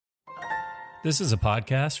This is a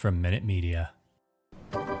podcast from Minute Media.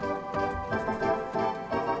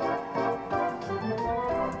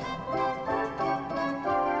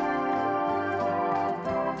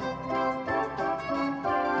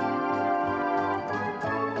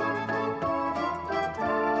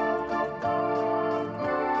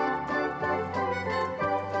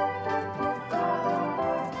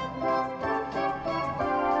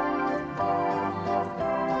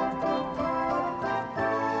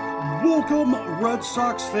 Welcome, Red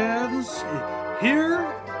Sox fans. Here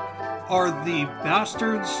are the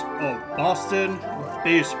bastards of Boston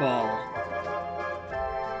baseball.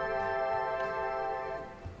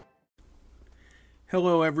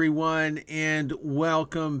 Hello, everyone, and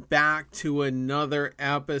welcome back to another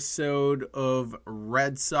episode of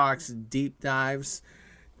Red Sox Deep Dives.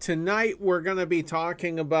 Tonight, we're going to be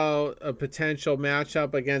talking about a potential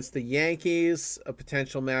matchup against the Yankees, a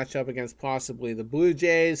potential matchup against possibly the Blue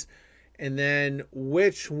Jays, and then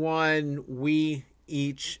which one we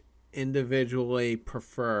each individually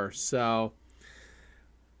prefer. So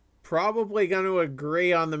probably going to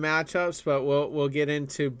agree on the matchups, but we'll get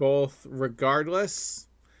into both regardless.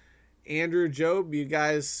 Andrew, Job, you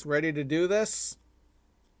guys ready to do this?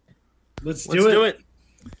 Let's do it.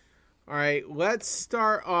 All right, let's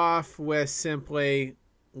start off with simply,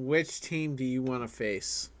 which team do you want to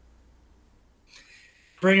face?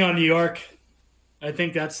 Bring on New York. I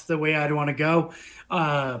think that's the way I'd want to go.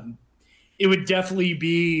 It would definitely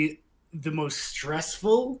be the most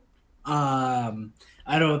stressful. I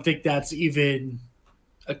don't think that's even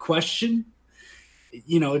a question.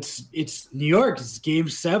 You know, it's New York. It's Game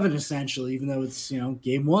 7 essentially, even though it's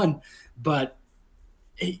Game 1. But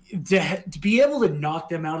to be able to knock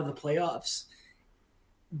them out of the playoffs,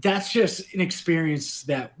 that's just an experience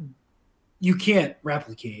that you can't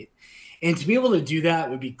replicate. And to be able to do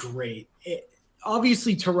that would be great.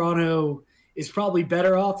 Obviously, Toronto is probably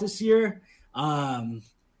better off this year,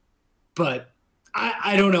 but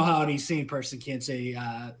I don't know how any sane person can say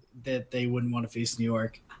that they wouldn't want to face New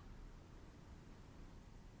York.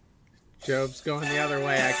 Job's going the other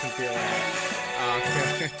way. I can feel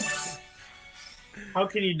it. How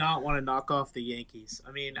can you not want to knock off the Yankees?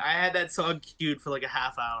 I mean, I had that song queued for like a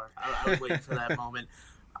half hour. I was waiting for that moment.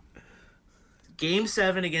 Game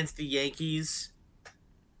 7 against the Yankees,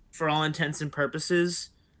 for all intents and purposes,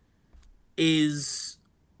 is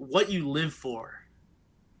what you live for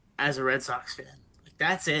as a Red Sox fan. Like,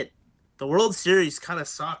 that's it. The World Series kind of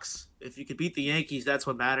sucks. If you could beat the Yankees, that's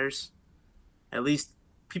what matters. At least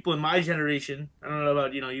people in my generation. I don't know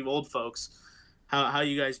about you old folks. How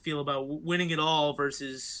you guys feel about winning it all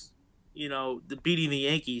versus beating the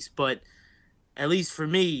Yankees. But at least for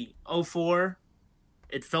me, 04,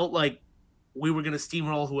 it felt like we were going to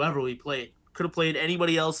steamroll whoever we played. Could have played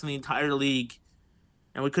anybody else in the entire league,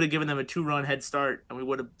 and we could have given them a 2-run head start, and we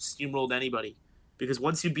would have steamrolled anybody. Because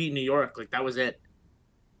once you beat New York, like, that was it.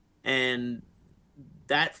 And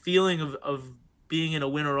that feeling of being in a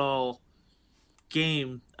win-or-all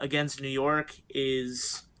game against New York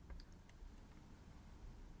is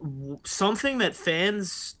something that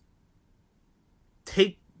fans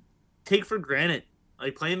take for granted.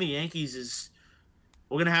 Like, playing the Yankees is...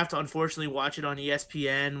 We're going to have to, unfortunately, watch it on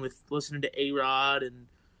ESPN with listening to A-Rod and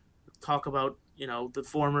talk about,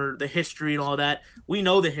 the history and all that. We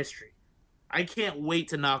know the history. I can't wait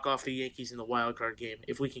to knock off the Yankees in the wild card game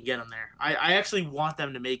if we can get them there. I actually want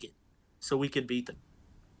them to make it so we can beat them.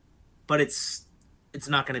 But it's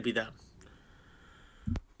not going to be them.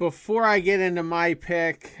 Before I get into my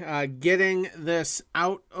pick, getting this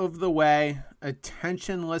out of the way,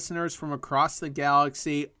 attention listeners from across the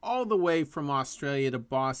galaxy, all the way from Australia to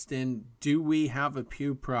Boston, do we have a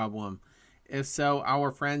pube problem? If so,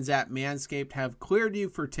 our friends at Manscaped have cleared you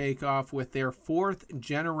for takeoff with their 4th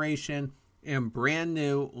generation and brand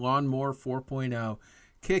new Lawnmower 4.0.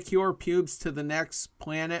 Kick your pubes to the next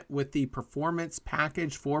planet with the Performance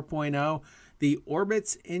Package 4.0. The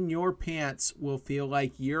orbits in your pants will feel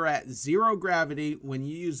like you're at zero gravity when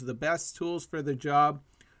you use the best tools for the job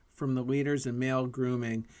from the leaders in male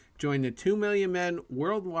grooming. Join the 2 million men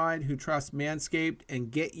worldwide who trust Manscaped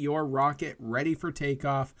and get your rocket ready for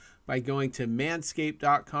takeoff by going to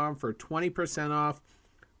manscaped.com for 20% off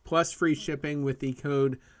plus free shipping with the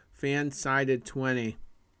code FANSIDED20.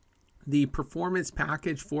 The Performance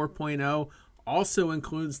Package 4.0 also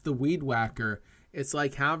includes the Weed Whacker. It's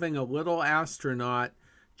like having a little astronaut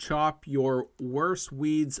chop your worst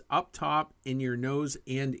weeds up top in your nose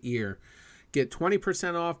and ear. Get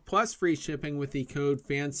 20% off plus free shipping with the code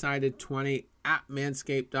FANSIDED20 at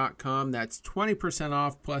manscaped.com. That's 20%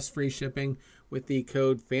 off plus free shipping with the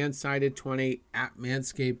code FANSIDED20 at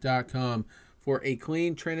manscaped.com. For a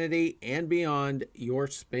clean Trinity and beyond, your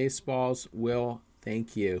Spaceballs will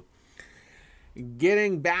thank you.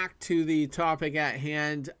 Getting back to the topic at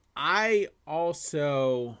hand, I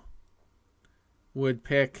also would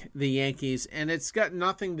pick the Yankees, and it's got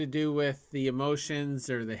nothing to do with the emotions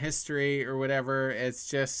or the history or whatever. It's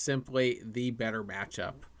just simply the better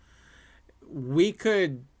matchup. We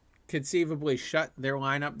could conceivably shut their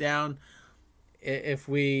lineup down if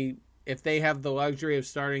they have the luxury of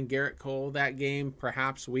starting Garrett Cole that game.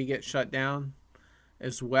 Perhaps we get shut down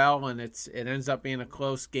as well, and it ends up being a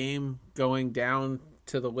close game going down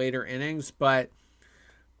to the later innings. But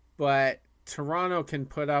Toronto can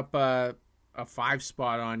put up a 5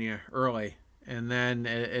 spot on you early, and then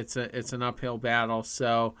it's an uphill battle.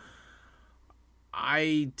 So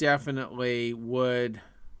I definitely would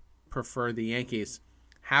prefer the Yankees.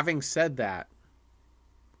 Having said that,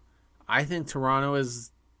 I think Toronto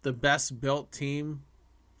is the best built team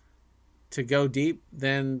to go deep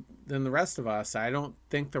than the rest of us. I don't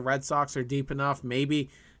think the Red Sox are deep enough. Maybe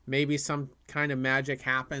some kind of magic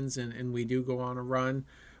happens and we do go on a run,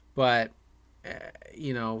 but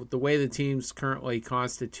the way the team's currently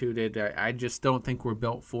constituted, I just don't think we're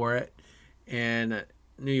built for it. And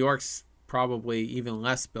New York's probably even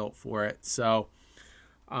less built for it. So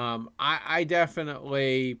I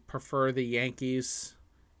definitely prefer the Yankees.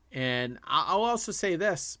 And I'll also say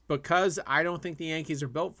this, because I don't think the Yankees are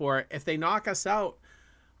built for it. If they knock us out,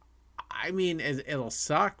 I mean, it'll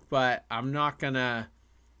suck, but I'm not gonna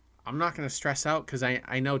stress out, because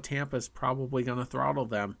I know Tampa's probably gonna throttle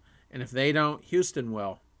them. And if they don't, Houston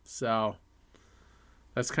will. So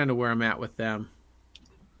that's kind of where I'm at with them.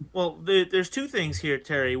 Well, there's two things here,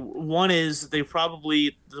 Terry. One is they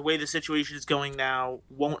probably, the way the situation is going now,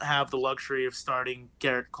 won't have the luxury of starting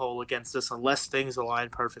Garrett Cole against us unless things align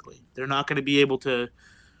perfectly. They're not going to be able to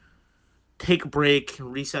take a break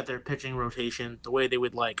and reset their pitching rotation the way they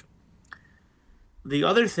would like. The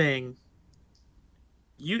other thing,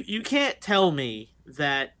 you can't tell me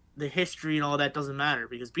that the history and all that doesn't matter,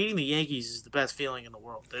 because beating the Yankees is the best feeling in the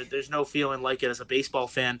world. There's no feeling like it as a baseball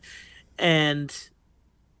fan. And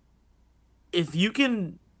if you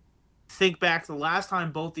can think back to the last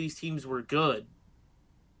time both these teams were good,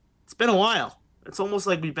 it's been a while. It's almost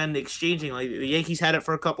like we've been exchanging. Like, the Yankees had it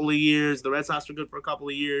for a couple of years. The Red Sox were good for a couple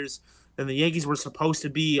of years. And the Yankees were supposed to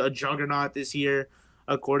be a juggernaut this year,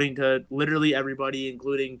 according to literally everybody,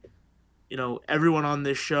 including, everyone on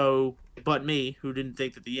this show but me, who didn't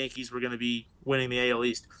think that the Yankees were going to be winning the AL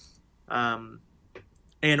East,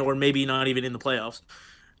 or maybe not even in the playoffs.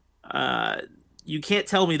 You can't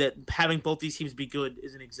tell me that having both these teams be good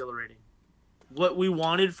isn't exhilarating. What we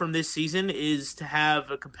wanted from this season is to have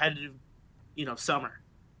a competitive, summer.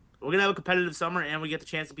 We're going to have a competitive summer, and we get the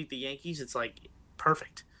chance to beat the Yankees. It's like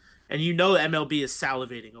perfect. And MLB is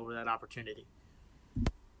salivating over that opportunity.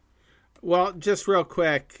 Well, just real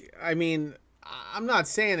quick, I mean, I'm not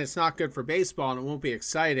saying it's not good for baseball and it won't be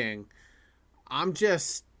exciting. I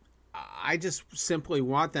just simply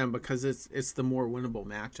want them because it's the more winnable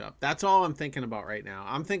matchup. That's all I'm thinking about right now.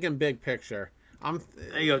 I'm thinking big picture.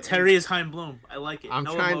 There you go. Terry is Hein Bloom. I like it. I'm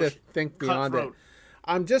trying to think beyond it.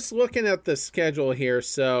 I'm just looking at the schedule here.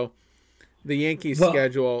 So the Yankees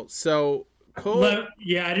schedule. So Cole.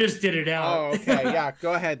 Yeah, I just did it out. Oh, okay. Yeah,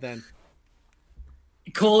 go ahead then.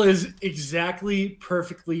 Cole is exactly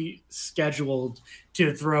perfectly scheduled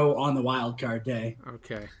to throw on the wild card day.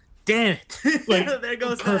 Okay. Damn it. There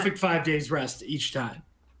goes perfect 5 days rest each time.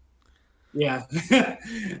 Yeah.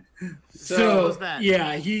 So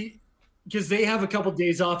yeah, because they have a couple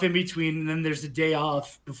days off in between, and then there's a day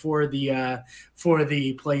off before the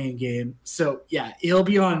playing game. So yeah, he'll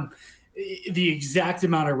be on the exact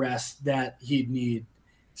amount of rest that he'd need.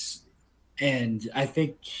 And I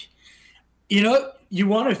think, you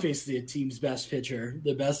want to face the team's best pitcher,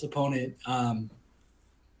 the best opponent. No,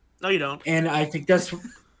 you don't. And I think that's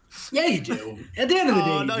 – yeah, you do. At the end of the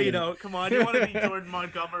day, no, you don't. Come on, you want to be Jordan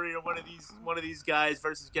Montgomery or one of these guys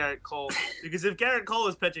versus Garrett Cole? Because if Garrett Cole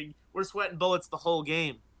is pitching, we're sweating bullets the whole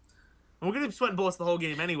game. And we're going to be sweating bullets the whole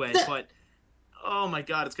game anyway. But oh my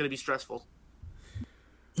God, it's going to be stressful.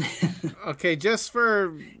 Okay, just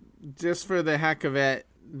for the heck of it,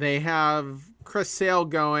 they have Chris Sale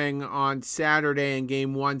going on Saturday in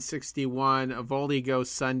game 161. Eovaldi goes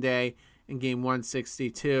Sunday in game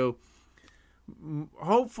 162.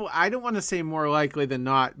 Hopefully, I don't want to say more likely than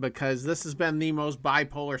not, because this has been the most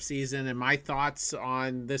bipolar season, and my thoughts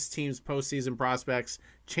on this team's postseason prospects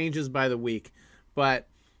changes by the week. But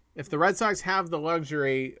if the Red Sox have the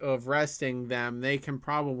luxury of resting them, they can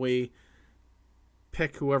probably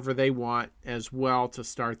pick whoever they want as well to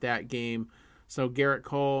start that game. So Garrett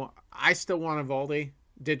Cole, I still want Eovaldi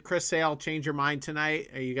Did Chris Sale change your mind tonight?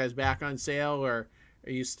 Are you guys back on Sale, or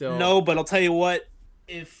are you still? No, but I'll tell you what.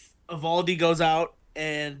 If Evaldi goes out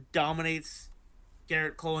and dominates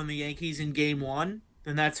Garrett Cole and the Yankees in Game 1,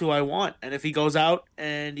 then that's who I want. And if he goes out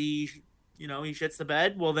and he shits the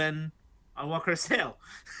bed, well then I want Chris Sale.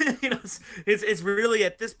 It's really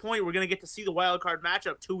at this point we're gonna get to see the wild card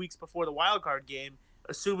matchup 2 weeks before the wild card game,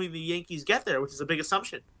 assuming the Yankees get there, which is a big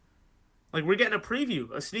assumption. Like, we're getting a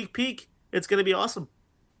preview, a sneak peek. It's gonna be awesome.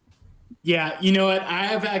 Yeah, you know what? I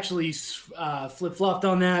have actually flip-flopped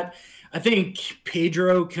on that. I think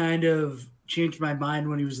Pedro kind of changed my mind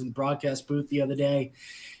when he was in the broadcast booth the other day.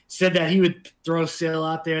 Said that he would throw Sale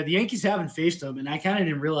out there. The Yankees haven't faced him, and I kind of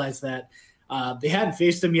didn't realize that. They hadn't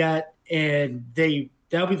faced him yet, and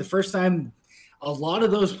that'll be the first time a lot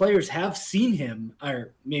of those players have seen him,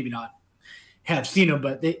 or maybe not have seen him,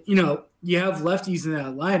 but you have lefties in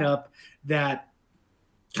that lineup that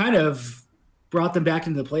kind of brought them back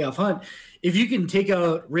into the playoff hunt. If you can take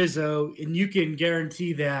out Rizzo and you can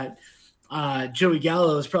guarantee that Joey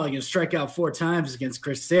Gallo is probably going to strike out 4 times against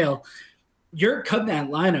Chris Sale, you're cutting that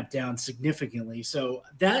lineup down significantly. So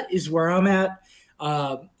that is where I'm at.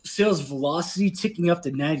 Sale's velocity ticking up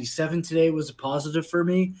to 97 today was a positive for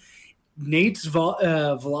me. Nate's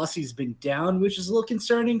velocity has been down, which is a little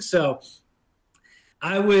concerning. So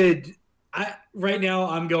right now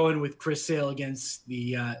I'm going with Chris Sale against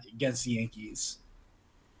the Yankees.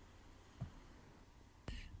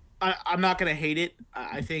 I'm not going to hate it.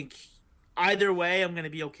 I think either way I'm going to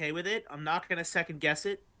be okay with it. I'm not going to second guess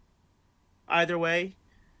it either way,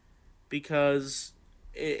 because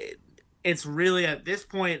it's really, at this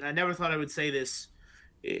point, I never thought I would say this,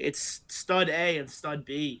 it's stud A and stud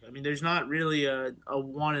B. I mean, there's not really a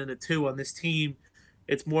 1 and a 2 on this team.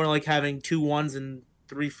 It's more like having 2 1s and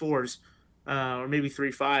 3 4s, or maybe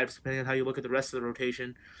 3 5s, depending on how you look at the rest of the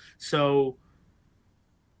rotation. So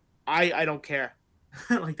I don't care.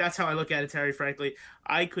 Like, that's how I look at it, Terry, frankly.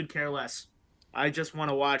 I could care less. I just want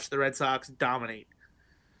to watch the Red Sox dominate.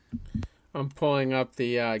 I'm pulling up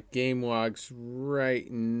the game logs right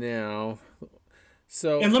now.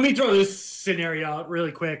 And let me throw this scenario out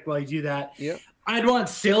really quick while you do that. Yep. I'd want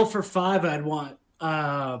Sale for 5. I'd want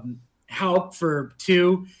Houck for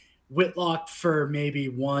 2, Whitlock for maybe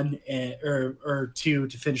 1 or 2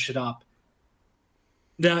 to finish it up.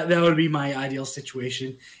 That would be my ideal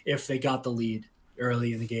situation if they got the lead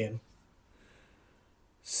early in the game.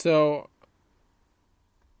 So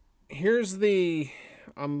here's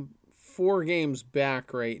I'm 4 games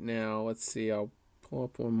back right now. Let's see. I'll pull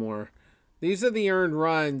up one more. These are the earned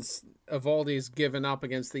runs Evaldi's given up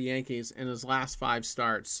against the Yankees in his last 5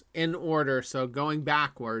 starts in order. So going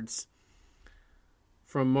backwards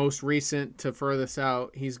from most recent to furthest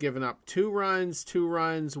out, he's given up 2 runs, 2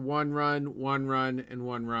 runs, 1 run, 1 run, and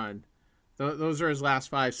 1 run. Those are his last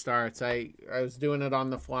 5 starts. I was doing it on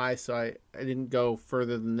the fly, so I didn't go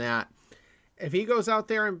further than that. If he goes out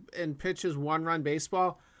there and pitches 1-run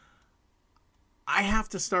baseball, I have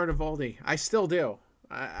to start Evaldi. I still do.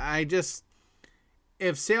 I just,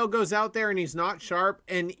 if Sale goes out there and he's not sharp,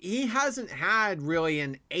 and he hasn't had really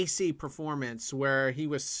an AC performance where he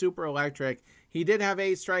was super electric. He did have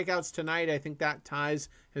 8 strikeouts tonight. I think that ties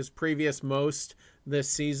his previous most this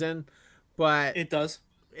season. But it does.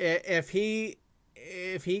 If he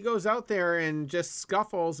goes out there and just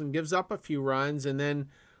scuffles and gives up a few runs, and then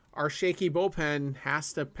our shaky bullpen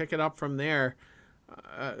has to pick it up from there,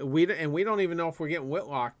 we don't even know if we're getting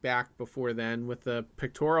Whitlock back before then with the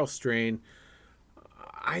pectoral strain.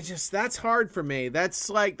 That's hard for me. That's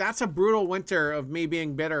a brutal winter of me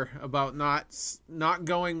being bitter about not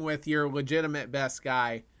going with your legitimate best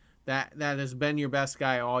guy that has been your best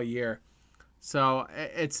guy all year. So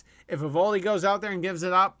if Evaldi goes out there and gives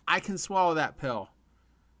it up, I can swallow that pill.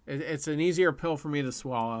 It's an easier pill for me to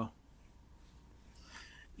swallow.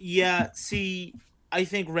 Yeah, see, I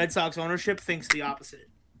think Red Sox ownership thinks the opposite.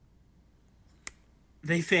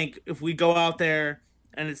 They think if we go out there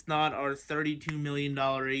and it's not our $32 million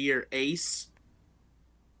a year ace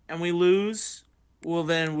and we lose, well,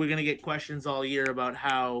 then we're going to get questions all year about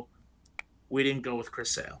how we didn't go with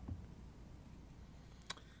Chris Sale.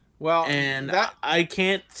 Well, and I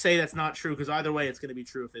can't say that's not true, because either way it's going to be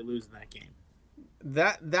true if they lose in that game.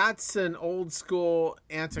 That's an old school,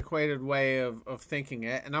 antiquated way of thinking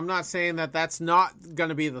it. And I'm not saying that that's not going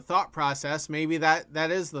to be the thought process. Maybe that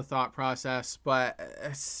is the thought process, but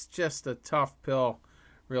it's just a tough pill,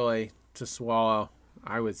 really, to swallow,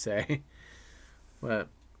 I would say. But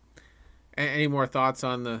any more thoughts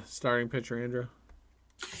on the starting pitcher, Andrew?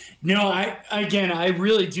 No, I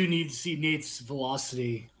really do need to see Nate's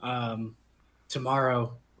velocity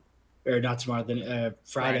tomorrow. or not tomorrow, then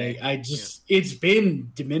Friday. It's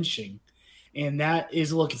been diminishing, and that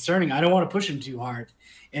is a little concerning. I don't want to push him too hard,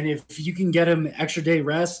 and if you can get him extra day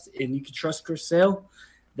rest and you can trust Chris Sale,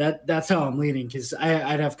 that's how I'm leaning, because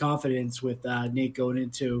I'd have confidence with Nate going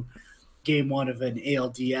into game one of an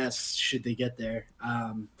ALDS should they get there.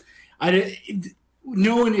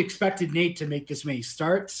 No one expected Nate to make this many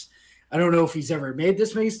starts. I don't know if he's ever made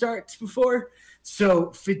this many starts before.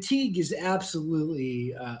 So fatigue is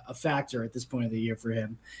absolutely a factor at this point of the year for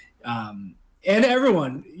him. And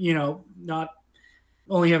everyone, not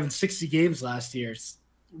only having 60 games last year. It's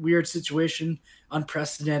a weird situation,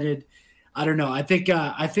 unprecedented. I don't know. I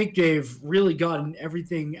think they've really gotten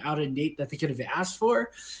everything out of Nate that they could have asked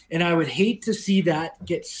for. And I would hate to see that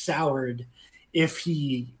get soured if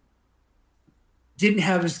he didn't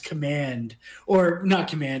have his or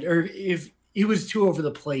if he was too over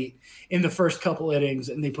the plate in the first couple innings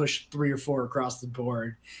and they pushed 3 or 4 across the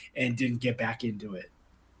board and didn't get back into it.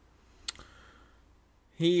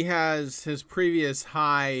 He has his previous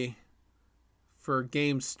high for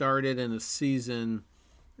games started in a season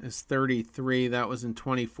is 33. That was in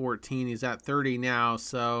 2014. He's at 30 now,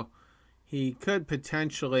 so he could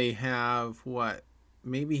potentially have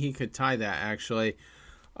maybe he could tie that actually.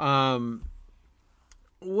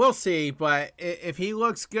 We'll see, but if he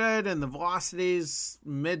looks good and the velocity's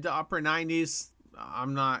mid to upper 90s,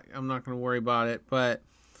 I'm not going to worry about it. But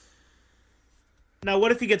now,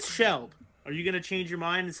 what if he gets shelled? Are you going to change your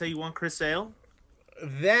mind and say you want Chris Sale?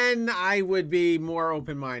 Then I would be more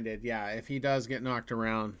open-minded. Yeah, if he does get knocked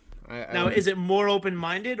around. Is it more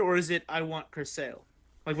open-minded, or is it I want Chris Sale?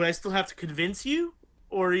 Like, would I still have to convince you,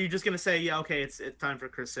 or are you just going to say, yeah, okay, it's time for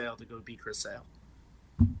Chris Sale to go beat Chris Sale?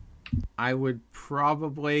 I would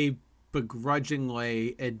probably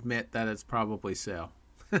begrudgingly admit that it's probably Sale.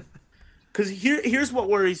 Because here's what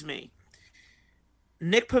worries me.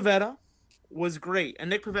 Nick Pivetta was great, and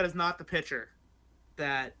Nick Pivetta is not the pitcher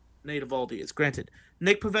that Nate Eovaldi is. Granted,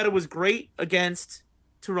 Nick Pivetta was great against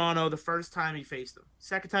Toronto the first time he faced them.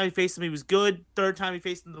 Second time he faced them, he was good. Third time he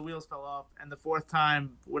faced them, the wheels fell off. And the fourth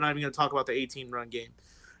time, we're not even going to talk about the 18-run game.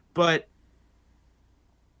 But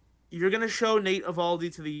you're going to show Nate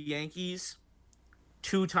Eovaldi to the Yankees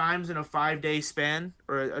 2 times in a 5-day span,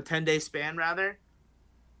 or a 10-day span, rather.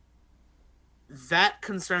 That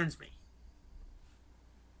concerns me.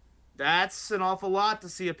 That's an awful lot to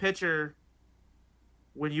see a pitcher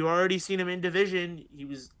when you already seen him in division. He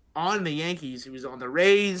was on the Yankees. He was on the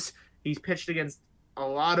Rays. He's pitched against a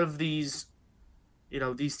lot of these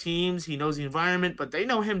teams. He knows the environment, but they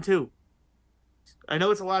know him too. I know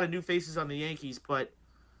it's a lot of new faces on the Yankees, but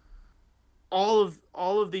all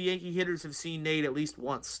of the Yankee hitters have seen Nate at least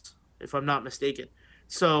once, if I'm not mistaken.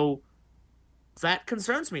 So that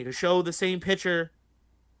concerns me, to show the same pitcher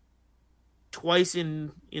twice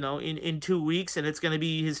in 2 weeks, and it's going to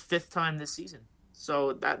be his 5th time this season.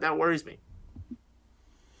 So that worries me.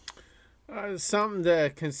 Something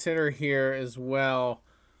to consider here as well.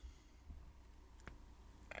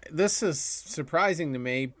 This is surprising to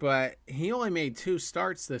me, but he only made 2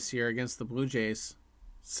 starts this year against the Blue Jays.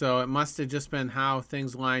 So it must have just been how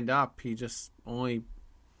things lined up. He just only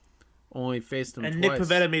faced them twice. And Nick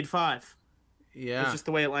Pivetta made 5. Yeah. It's just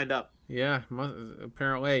the way it lined up. Yeah,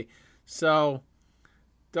 apparently. So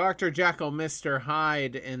Dr. Jekyll, Mr.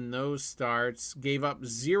 Hyde in those starts, gave up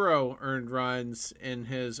 0 earned runs in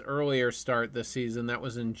his earlier start this season. That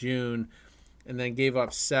was in June. And then gave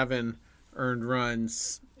up 7 earned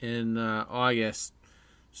runs in August.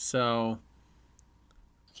 So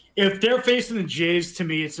if they're facing the Jays, to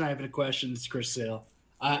me, it's not even a question. It's Chris Sale.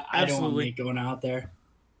 I don't want Nate going out there.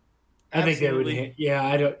 I think they would.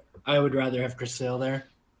 Yeah, I would rather have Chris Sale there.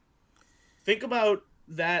 Think about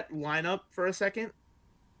that lineup for a second,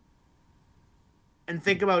 and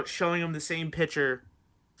think about showing him the same pitcher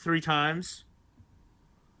 3 times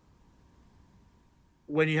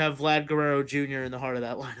when you have Vlad Guerrero Jr. in the heart of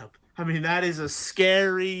that lineup. I mean, that is a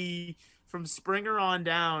scary, from Springer on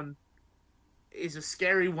down, is a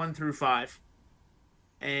scary 1 through 5.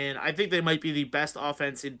 And I think they might be the best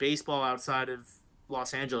offense in baseball outside of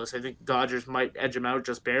Los Angeles. I think Dodgers might edge them out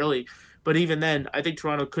just barely. But even then, I think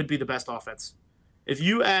Toronto could be the best offense. If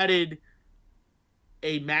you added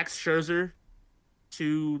a Max Scherzer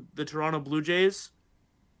to the Toronto Blue Jays,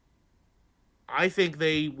 I think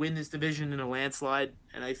they win this division in a landslide,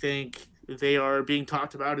 and I think they are being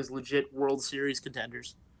talked about as legit World Series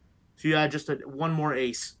contenders. If you add just one more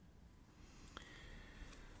ace.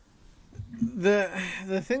 The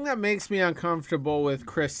thing that makes me uncomfortable with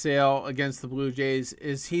Chris Sale against the Blue Jays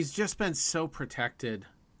is he's just been so protected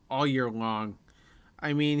all year long.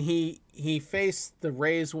 I mean, he faced the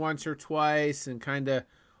Rays once or twice and kind of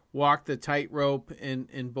walked the tightrope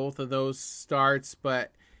in both of those starts,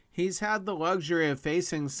 but he's had the luxury of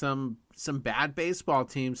facing some bad baseball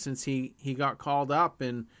teams since he got called up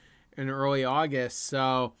in early August.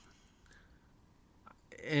 So,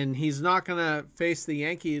 and he's not going to face the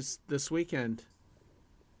Yankees this weekend.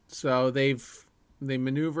 So they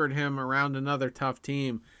maneuvered him around another tough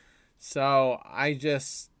team. So I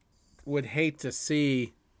just would hate to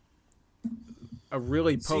see a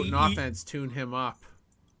really potent offense tune him up.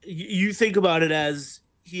 You think about it as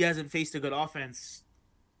he hasn't faced a good offense.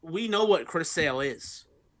 We know what Chris Sale is.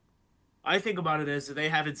 I think about it as they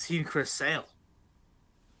haven't seen Chris Sale.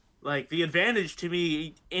 Like, the advantage to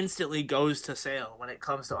me instantly goes to Sale when it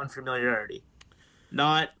comes to unfamiliarity.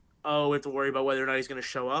 Not, we have to worry about whether or not he's going to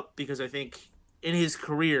show up, because I think in his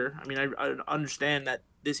career, I mean, I understand that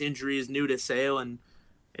this injury is new to Sale, and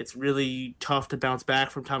it's really tough to bounce back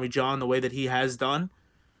from Tommy John the way that he has done.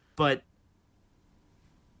 But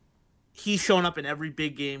he's shown up in every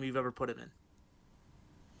big game you've ever put him in.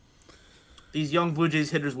 These young Blue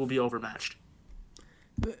Jays hitters will be overmatched.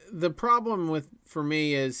 The problem for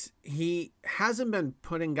me is he hasn't been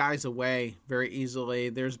putting guys away very easily.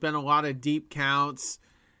 There's been a lot of deep counts.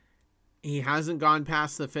 He hasn't gone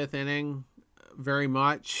past the fifth inning very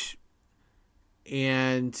much.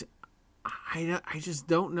 And I just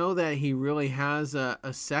don't know that he really has a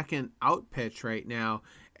second out pitch right now.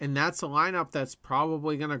 And that's a lineup that's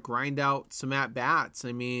probably going to grind out some at-bats.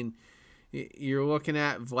 I mean, you're looking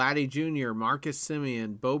at Vladdy Jr., Marcus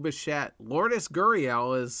Semien, Bo Bichette. Lourdes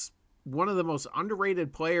Gurriel is one of the most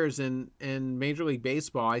underrated players in Major League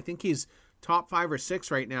Baseball. I think he's top 5 or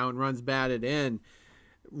 6 right now in runs batted in.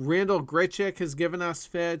 Randall Grichuk has given us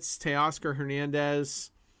fits. Teoscar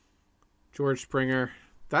Hernandez, George Springer.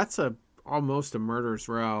 That's almost a murderer's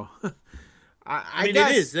row. I mean,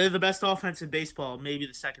 it is. They're the best offense in baseball, maybe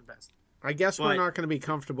the second best. I guess we're not going to be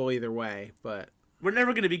comfortable either way, but we're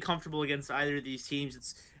never going to be comfortable against either of these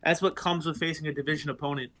teams. That's what comes with facing a division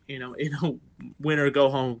opponent, in a win or go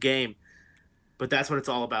home game. But that's what it's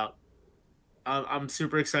all about. I'm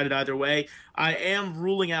super excited either way. I am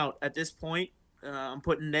ruling out at this point. I'm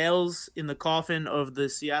putting nails in the coffin of the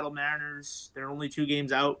Seattle Mariners. They're only 2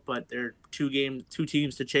 games out, but they're two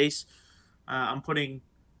teams to chase. I'm putting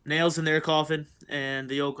nails in their coffin, and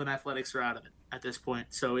the Oakland Athletics are out of it at this point.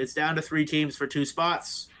 So it's down to 3 teams for 2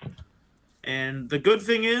 spots. And the good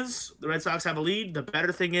thing is the Red Sox have a lead. The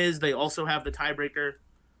better thing is they also have the tiebreaker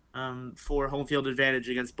for home field advantage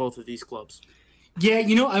against both of these clubs. Yeah,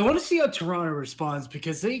 I want to see how Toronto responds,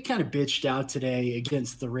 because they kind of bitched out today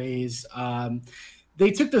against the Rays.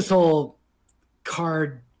 They took this whole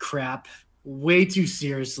card crap way too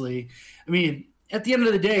seriously. I mean, at the end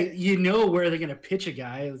of the day, where they're going to pitch a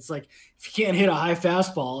guy. It's like, if you can't hit a high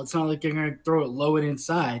fastball, it's not like they're going to throw it low and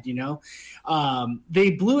inside,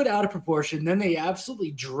 They blew it out of proportion. Then they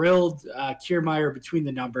absolutely drilled Kiermaier between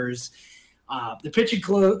the numbers. The pitching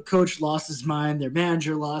coach lost his mind. Their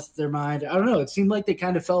manager lost their mind. I don't know. It seemed like they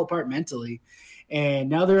kind of fell apart mentally. And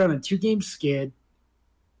now they're on a 2-game skid.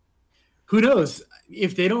 Who knows?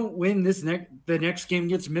 If they don't win the next game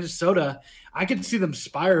against Minnesota, I could see them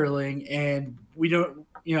spiraling, and we don't,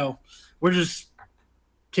 we're just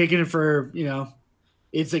taking it for,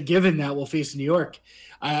 it's a given that we'll face New York.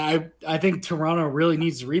 I think Toronto really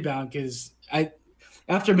needs to rebound, because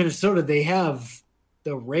after Minnesota, they have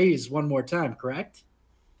the Rays one more time, correct?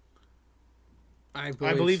 I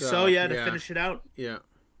believe so, to finish it out. Yeah.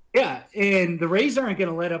 Yeah, and the Rays aren't going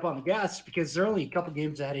to let up on the gas, because they're only a couple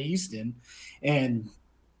games ahead of Houston, and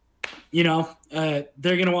they're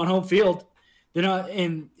going to want home field. They're not,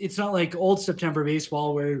 and it's not like old September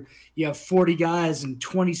baseball where you have 40 guys and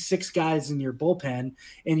 26 guys in your bullpen,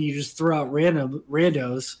 and you just throw out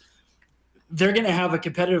randos. They're going to have a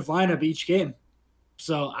competitive lineup each game.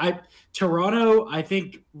 So Toronto, I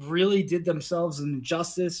think, really did themselves an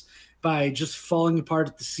injustice by just falling apart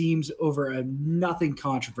at the seams over a nothing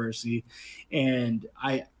controversy. And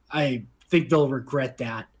I think they'll regret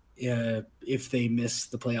that if they miss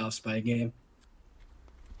the playoffs by a game.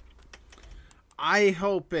 I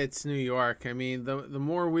hope it's New York. I mean, the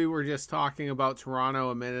more we were just talking about Toronto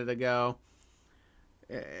a minute ago,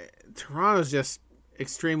 Toronto's just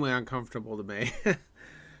extremely uncomfortable to me.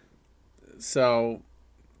 So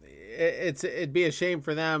it'd be a shame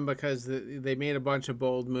for them, because they made a bunch of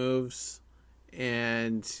bold moves,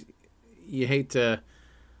 and you hate to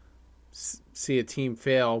see a team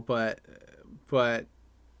fail, but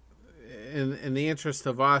in the interest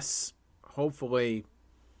of us, hopefully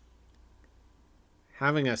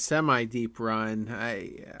having a semi-deep run,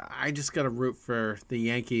 I just got to root for the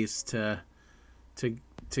Yankees to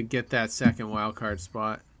get that second wild card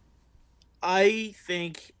spot. I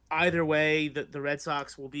think either way, the Red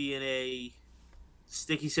Sox will be in a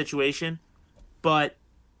sticky situation. But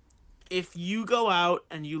if you go out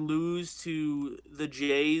and you lose to the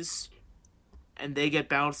Jays and they get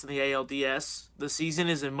bounced in the ALDS, the season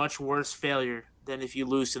is a much worse failure than if you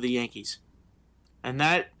lose to the Yankees. And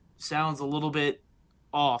that sounds a little bit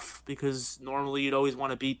off because normally you'd always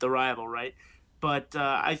want to beat the rival, right? But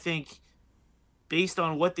I think based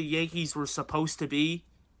on what the Yankees were supposed to be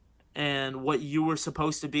and what you were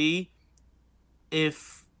supposed to be,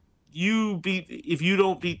 if you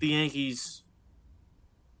don't beat the Yankees,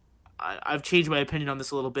 I've changed my opinion on this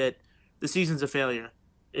a little bit. The season's a failure.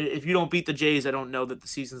 If you don't beat the Jays, I don't know that the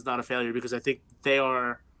season's not a failure because I think they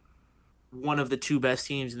are one of the two best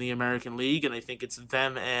teams in the American League, and I think it's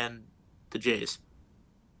them and the Jays.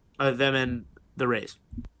 Them and the Rays.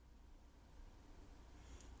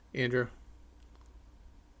 Andrew?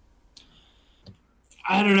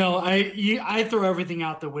 I don't know. I throw everything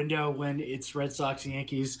out the window when it's Red Sox and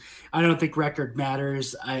Yankees. I don't think record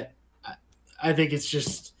matters. I think it's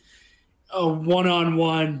just a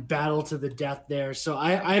one-on-one battle to the death there. So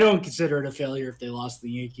I don't consider it a failure if they lost to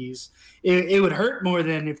the Yankees. It would hurt more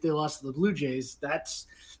than if they lost to the Blue Jays.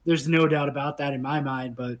 There's no doubt about that in my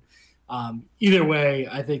mind. But either way,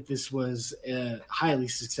 I think this was a highly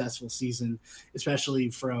successful season, especially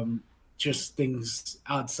from just things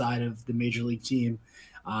outside of the major league team.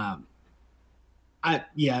 I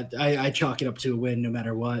chalk it up to a win no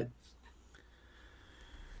matter what.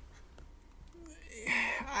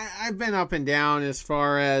 I've been up and down as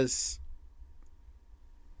far as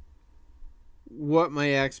what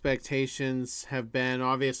my expectations have been.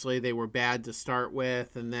 Obviously, they were bad to start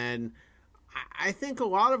with, and then I think a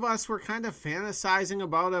lot of us were kind of fantasizing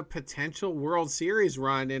about a potential World Series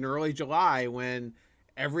run in early July when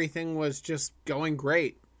everything was just going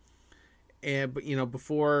great. And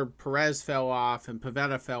before Perez fell off and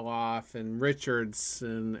Pivetta fell off and Richards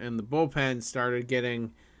and the bullpen started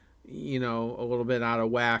getting a little bit out of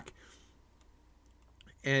whack.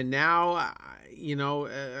 And now,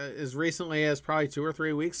 as recently as probably 2 or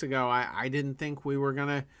 3 weeks ago, I didn't think we were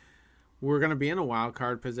gonna be in a wild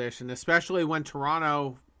card position, especially when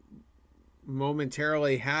Toronto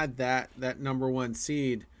momentarily had that number one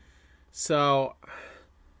seed. So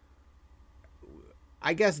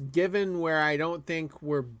I guess given where I don't think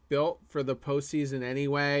we're built for the postseason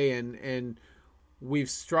anyway, and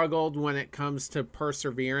we've struggled when it comes to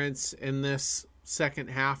perseverance in this second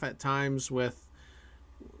half at times with,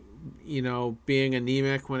 being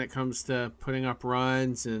anemic when it comes to putting up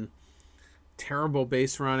runs and terrible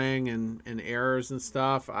base running and errors and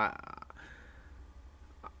stuff. I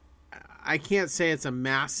can't say it's a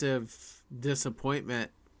massive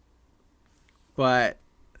disappointment, but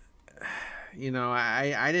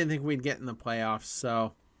I didn't think we'd get in the playoffs,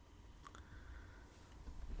 so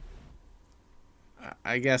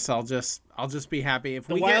I guess I'll just be happy if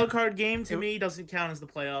the wild card game to me doesn't count as the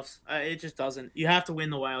playoffs. It just doesn't. You have to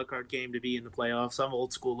win the wild card game to be in the playoffs. I'm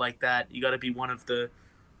old school like that. You got to be one of the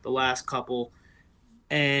last couple,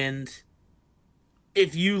 and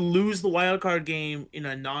if you lose the wild card game in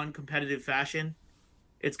a non-competitive fashion,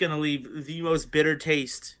 it's gonna leave the most bitter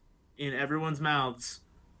taste in everyone's mouths.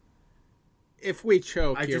 If we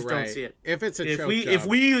choke, I just you're right. don't see it. If it's a choke,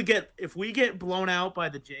 if we get blown out by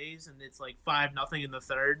the Jays and it's like 5-0 in the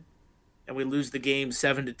third, and we lose the game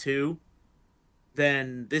 7-2,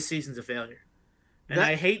 then this season's a failure. And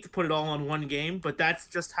I hate to put it all on one game, but that's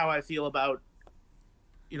just how I feel about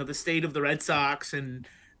the state of the Red Sox, and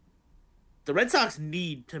the Red Sox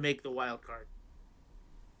need to make the wild card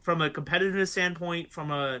from a competitiveness standpoint,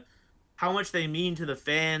 from how much they mean to the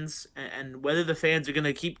fans, and whether the fans are going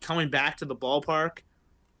to keep coming back to the ballpark.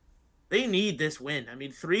 They need this win. I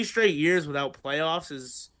mean, 3 straight years without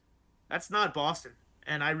playoffs that's not Boston.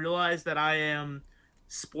 And I realize that I am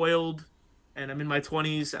spoiled, and I'm in my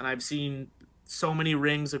 20s, and I've seen so many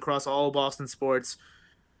rings across all of Boston sports,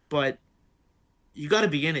 but you got to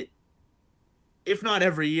be in it. If not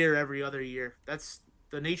every year, every other year. That's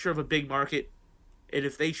the nature of a big market. And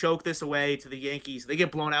if they choke this away to the Yankees, they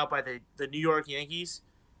get blown out by the New York Yankees,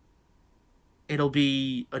 it'll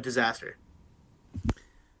be a disaster.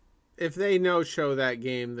 If they no-show that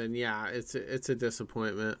game, then yeah, it's a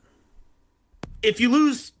disappointment. If you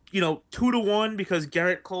lose, 2-1 because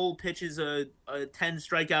Garrett Cole pitches a 10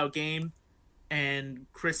 strikeout game, and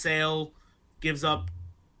Chris Sale gives up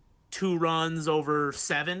 2 runs over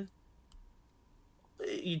 7,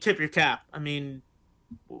 you tip your cap. I mean,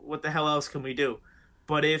 what the hell else can we do?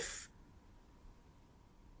 But if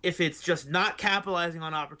it's just not capitalizing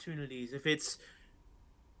on opportunities, if it's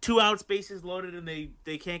 2 outs, bases loaded, and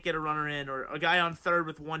they can't get a runner in, or a guy on third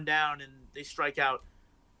with 1 down and they strike out,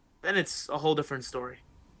 then it's a whole different story.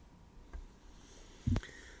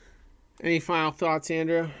 Any final thoughts,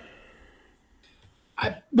 Andrew?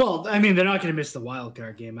 They're not going to miss the wild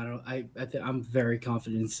card game. I'm very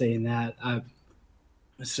confident in saying that.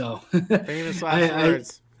 Famous last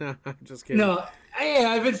words. I'm just kidding. No,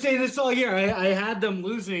 I've been saying this all year. I had them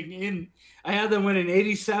I had them winning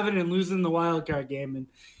 87 and losing the wild card game, and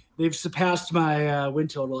they've surpassed my win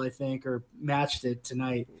total, I think, or matched it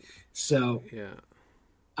tonight. So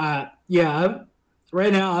right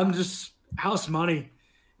now I'm just house money,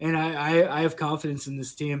 and I have confidence in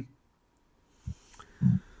this team.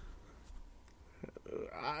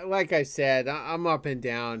 Like I said, I'm up and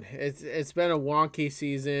down. It's been a wonky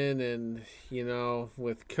season, and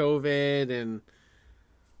with COVID and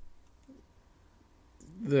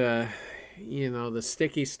the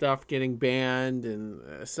sticky stuff getting banned,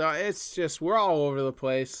 and so it's just we're all over the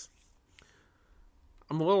place.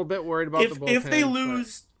 I'm a little bit worried about the bullpen.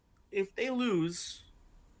 If they lose,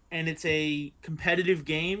 and it's a competitive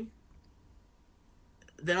game,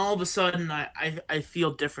 then all of a sudden I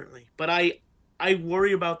feel differently. But I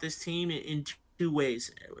worry about this team in two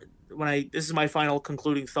ways. This is my final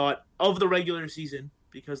concluding thought of the regular season,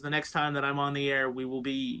 because the next time that I'm on the air, we will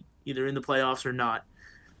be either in the playoffs or not.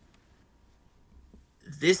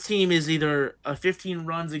 This team is either a 15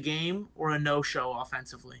 runs a game or a no-show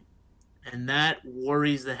offensively, and that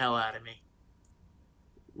worries the hell out of me.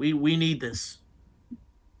 We need this.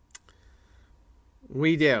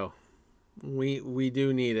 We do. We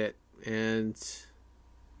do need it, and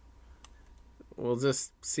we'll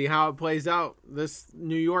just see how it plays out. This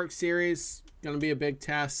New York series going to be a big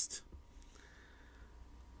test.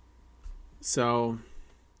 So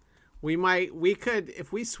we could,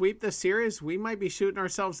 if we sweep this series, we might be shooting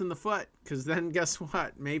ourselves in the foot, because then guess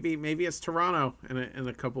what? Maybe it's Toronto in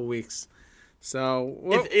a couple weeks. So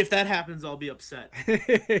if that happens, I'll be upset.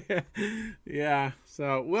 Yeah.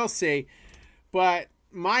 So we'll see. But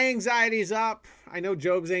my anxiety's up. I know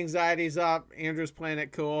Job's anxiety's up. Andrew's playing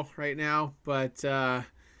it cool right now, but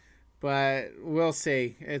we'll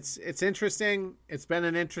see. It's interesting. It's been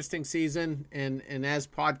an interesting season, and as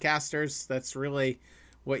podcasters, that's really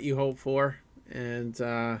what you hope for, and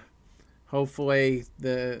hopefully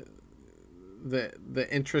the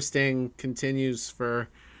interesting continues for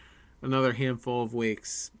another handful of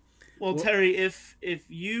weeks. Well, Terry, if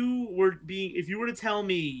you were to tell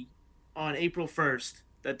me on April 1st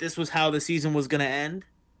that this was how the season was going to end,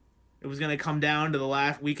 it was going to come down to the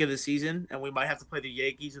last week of the season, and we might have to play the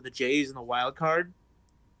Yankees or the Jays in the wild card,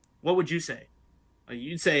 what would you say?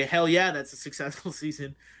 You'd say, hell yeah, that's a successful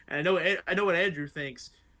season. And I know what Andrew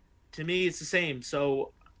thinks. To me, it's the same.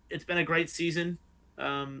 So it's been a great season,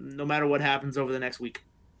 no matter what happens over the next week.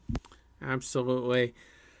 Absolutely.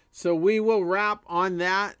 So we will wrap on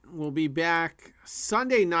that. We'll be back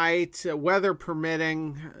Sunday night, weather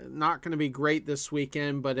permitting. Not going to be great this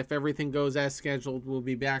weekend, but if everything goes as scheduled, we'll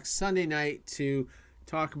be back Sunday night to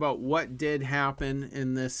talk about what did happen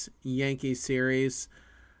in this Yankee series.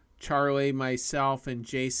 Charlie, myself, and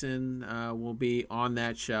Jason will be on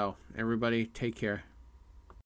that show. Everybody, take care.